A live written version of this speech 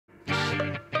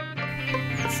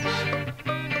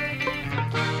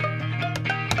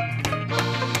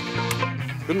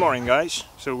Good morning, guys.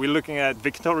 So we're looking at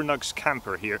Victorinox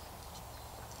camper here.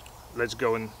 Let's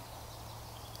go and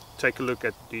take a look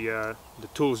at the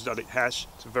tools that it has.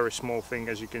 It's a very small thing,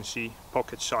 as you can see,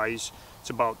 pocket size.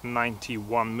 It's about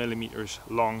 91 millimeters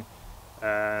long.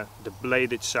 The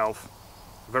blade itself,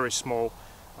 very small.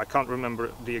 I can't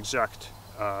remember the exact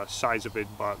size of it,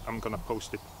 but I'm gonna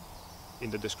post it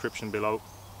in the description below.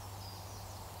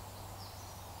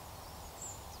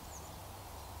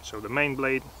 So the main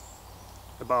blade,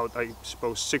 about, I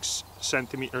suppose, 6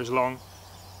 centimeters long,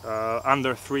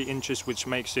 under 3 inches, which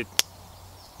makes it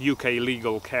UK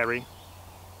legal carry.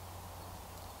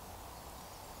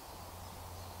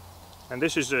 And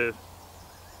this is a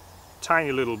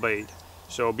tiny little blade.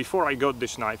 So before I got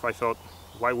this knife, I thought,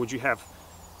 why would you have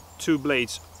 2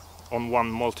 blades on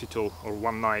one multi-tool or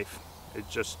one knife? It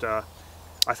just,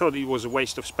 I thought it was a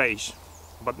waste of space.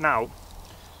 But now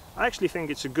I actually think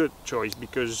it's a good choice,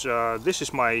 because this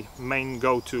is my main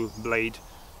go-to blade.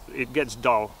 It gets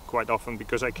dull quite often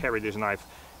because I carry this knife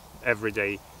every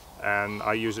day, and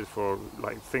I use it for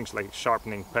things like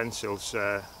sharpening pencils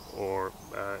or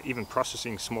even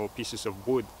processing small pieces of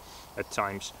wood at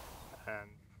times.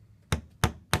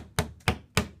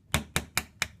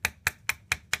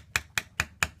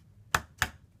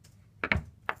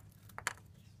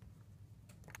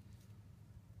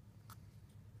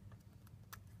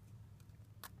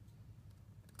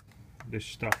 This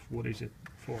stuff, what is it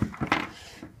for?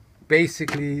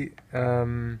 Basically,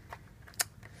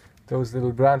 those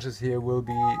little branches here will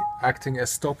be acting as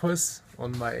stoppers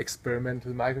on my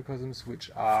experimental microcosms,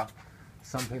 which are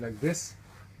something like this.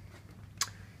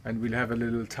 And we'll have a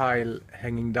little tile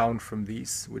hanging down from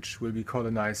these, which will be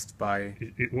colonized by...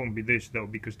 It won't be this though,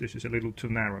 because this is a little too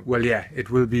narrow. Well, yeah, it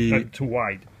will be... too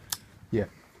wide. Yeah.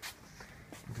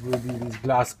 It will be these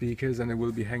glass beakers, and it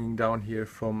will be hanging down here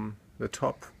from the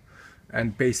top,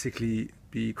 and basically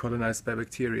be colonized by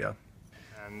bacteria.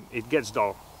 And it gets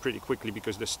dull pretty quickly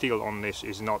because the steel on this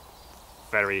is not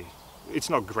very, it's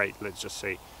not great, let's just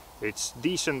say. It's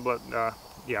decent, but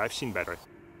yeah, I've seen better.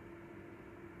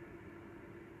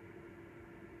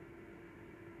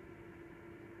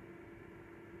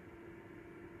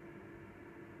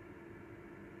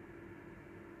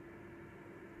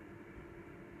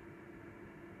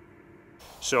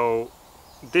 So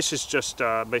this is just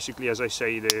basically, as I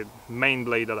say, the main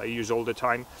blade that I use all the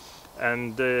time,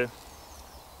 and this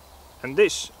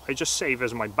I just save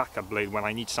as my backup blade when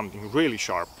I need something really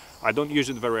sharp. I don't use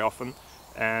it very often,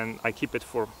 and I keep it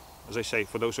for, as I say,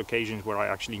 for those occasions where I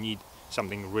actually need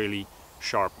something really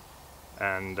sharp,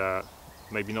 and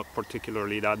maybe not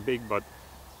particularly that big, but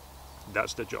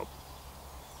that's the job.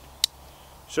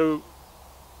 So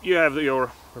you have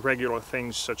your regular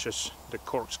things such as the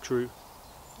corkscrew,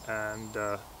 and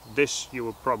this you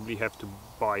will probably have to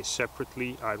buy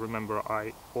separately. I remember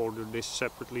I ordered this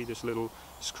separately, this little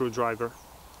screwdriver.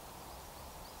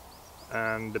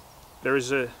 And there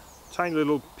is a tiny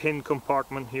little pin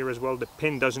compartment here as well. The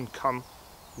pin doesn't come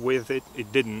with it.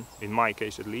 It didn't, in my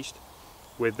case at least,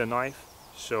 with the knife.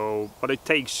 So, but it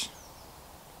takes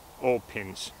all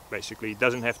pins basically. It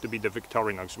doesn't have to be the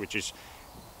Victorinox, which is,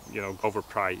 you know,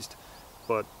 overpriced,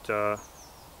 but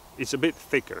it's a bit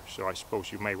thicker, so I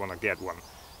suppose you may want to get one.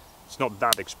 It's not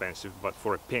that expensive, but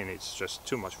for a pin it's just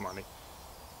too much money.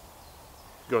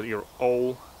 Got your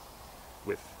awl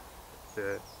with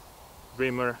the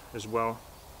rimmer as well.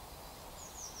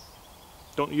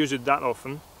 Don't use it that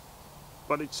often,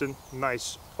 but it's a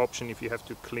nice option if you have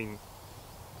to clean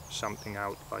something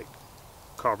out, like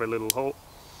carve a little hole.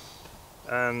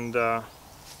 And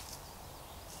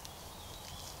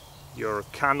your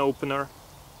can opener.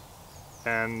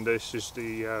 And this is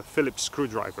the Phillips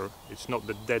screwdriver. It's not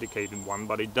the dedicated one,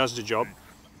 but it does the job.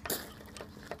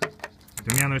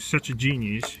 Damiano is such a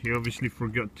genius, he obviously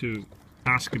forgot to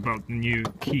ask about the new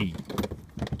key.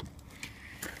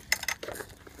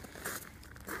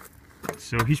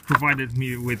 So he's provided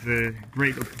me with a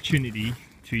great opportunity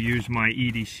to use my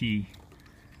EDC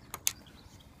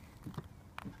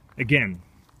again.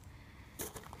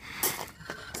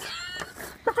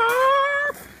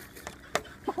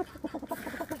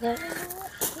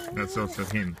 That's also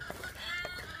him.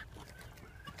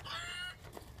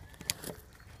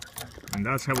 And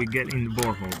that's how we get in the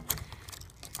borehole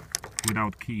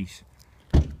without keys.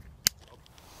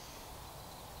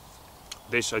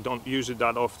 This, I don't use it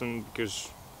that often because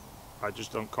I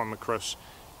just don't come across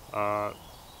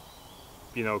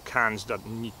you know, cans that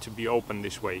need to be opened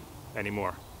this way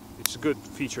anymore. It's a good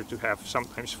feature to have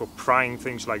sometimes for prying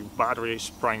things like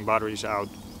batteries, prying batteries out.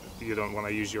 You don't want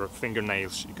to use your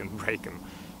fingernails, you can break them.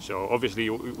 So obviously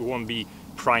you won't be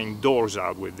prying doors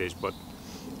out with this, but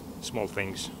small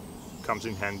things comes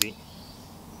in handy,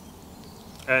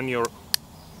 and your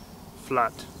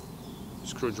flat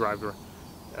screwdriver,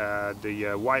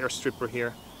 the wire stripper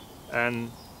here,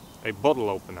 and a bottle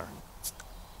opener.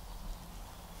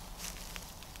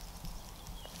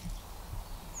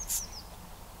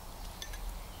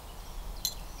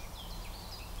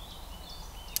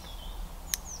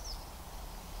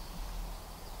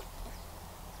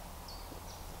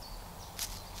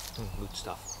 Good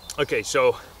stuff. Okay,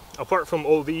 so apart from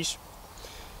all these,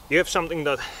 you have something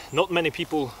that not many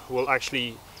people will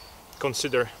actually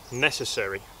consider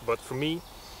necessary, but for me,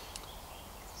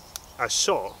 a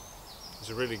saw is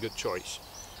a really good choice.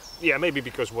 Yeah, maybe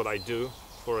because what I do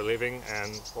for a living,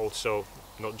 and also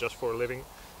not just for a living,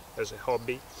 as a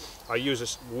hobby. I use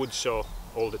a wood saw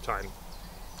all the time,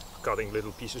 cutting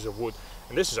little pieces of wood,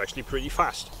 and this is actually pretty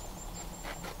fast.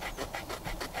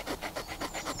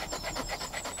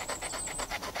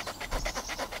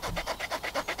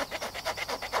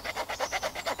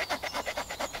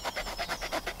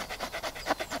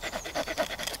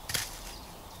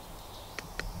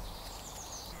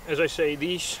 As I say,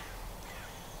 these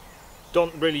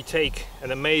don't really take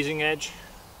an amazing edge,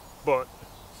 but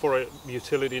for a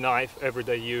utility knife,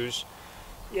 everyday use,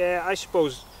 yeah, I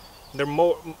suppose they're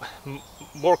more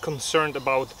concerned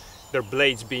about their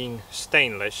blades being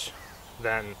stainless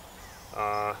than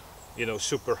you know,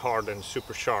 super hard and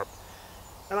super sharp.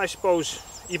 And I suppose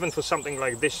even for something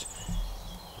like this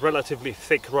relatively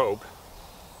thick rope,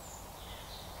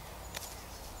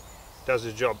 does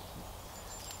the job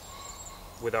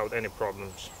without any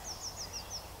problems.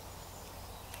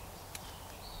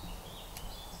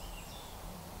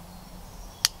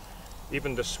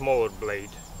 Even the smaller blade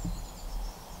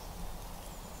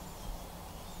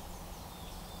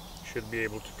should be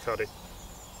able to cut it.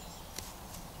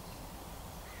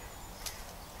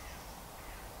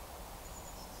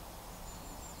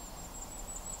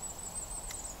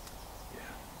 Yeah.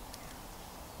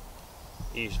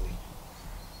 Easily.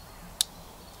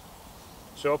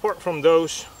 So apart from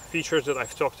those features that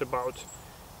I've talked about,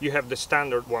 you have the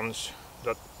standard ones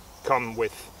that come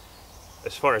with,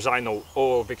 as far as I know,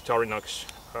 all Victorinox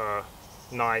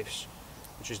knives,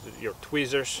 which is your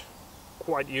tweezers.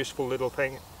 Quite useful little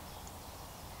thing.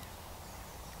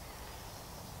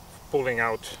 Pulling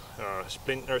out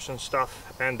splinters and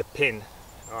stuff, and the pin.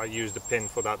 I use the pin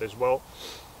for that as well.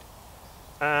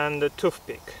 And the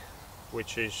toothpick,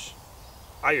 which is,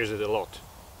 I use it a lot.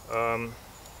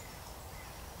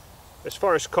 As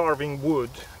far as carving wood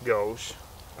goes,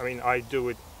 I mean, I do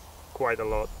it quite a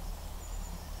lot.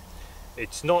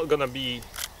 It's not gonna be,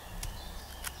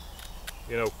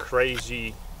 you know,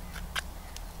 crazy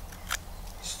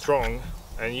strong,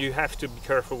 and you have to be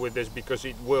careful with this because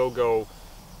it will go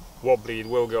wobbly, it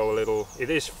will go a little,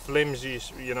 it is flimsy,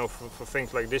 you know, for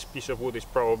things like this. Piece of wood is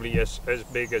probably as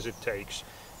big as it takes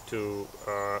to,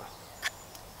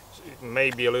 it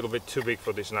may be a little bit too big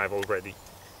for this knife already.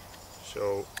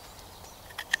 So,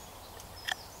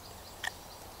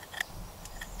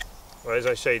 well, as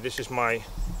I say, this is my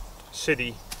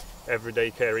city everyday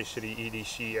carry, city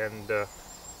EDC, and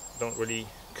don't really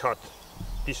cut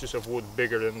pieces of wood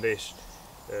bigger than this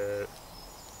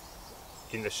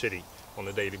in the city on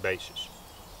a daily basis.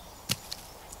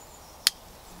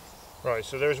 Right,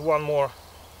 so there's one more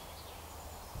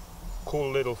cool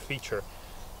little feature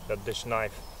that this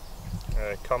knife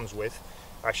comes with.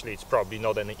 Actually, it's probably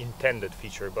not an intended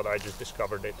feature, but I just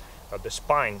discovered it. The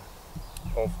spine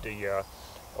of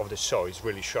the saw is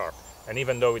really sharp, and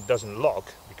even though it doesn't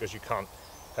lock, because you can't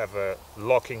have a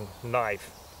locking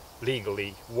knife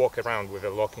legally, walk around with a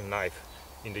locking knife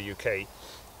in the UK,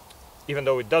 even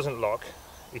though it doesn't lock,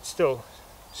 it's still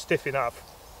stiff enough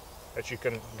that you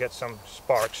can get some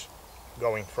sparks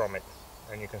going from it,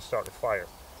 and you can start a fire.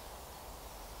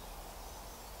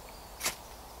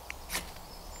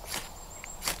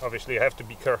 Obviously, you have to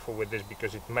be careful with this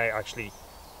because it may actually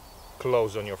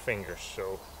close on your fingers.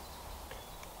 So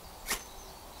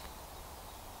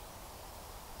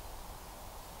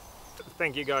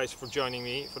thank you guys for joining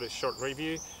me for this short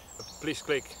review. Please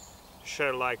click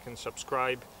share, like and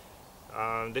subscribe.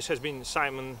 This has been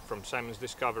Simon from Simon's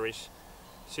Discoveries.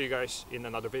 See you guys in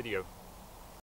another video.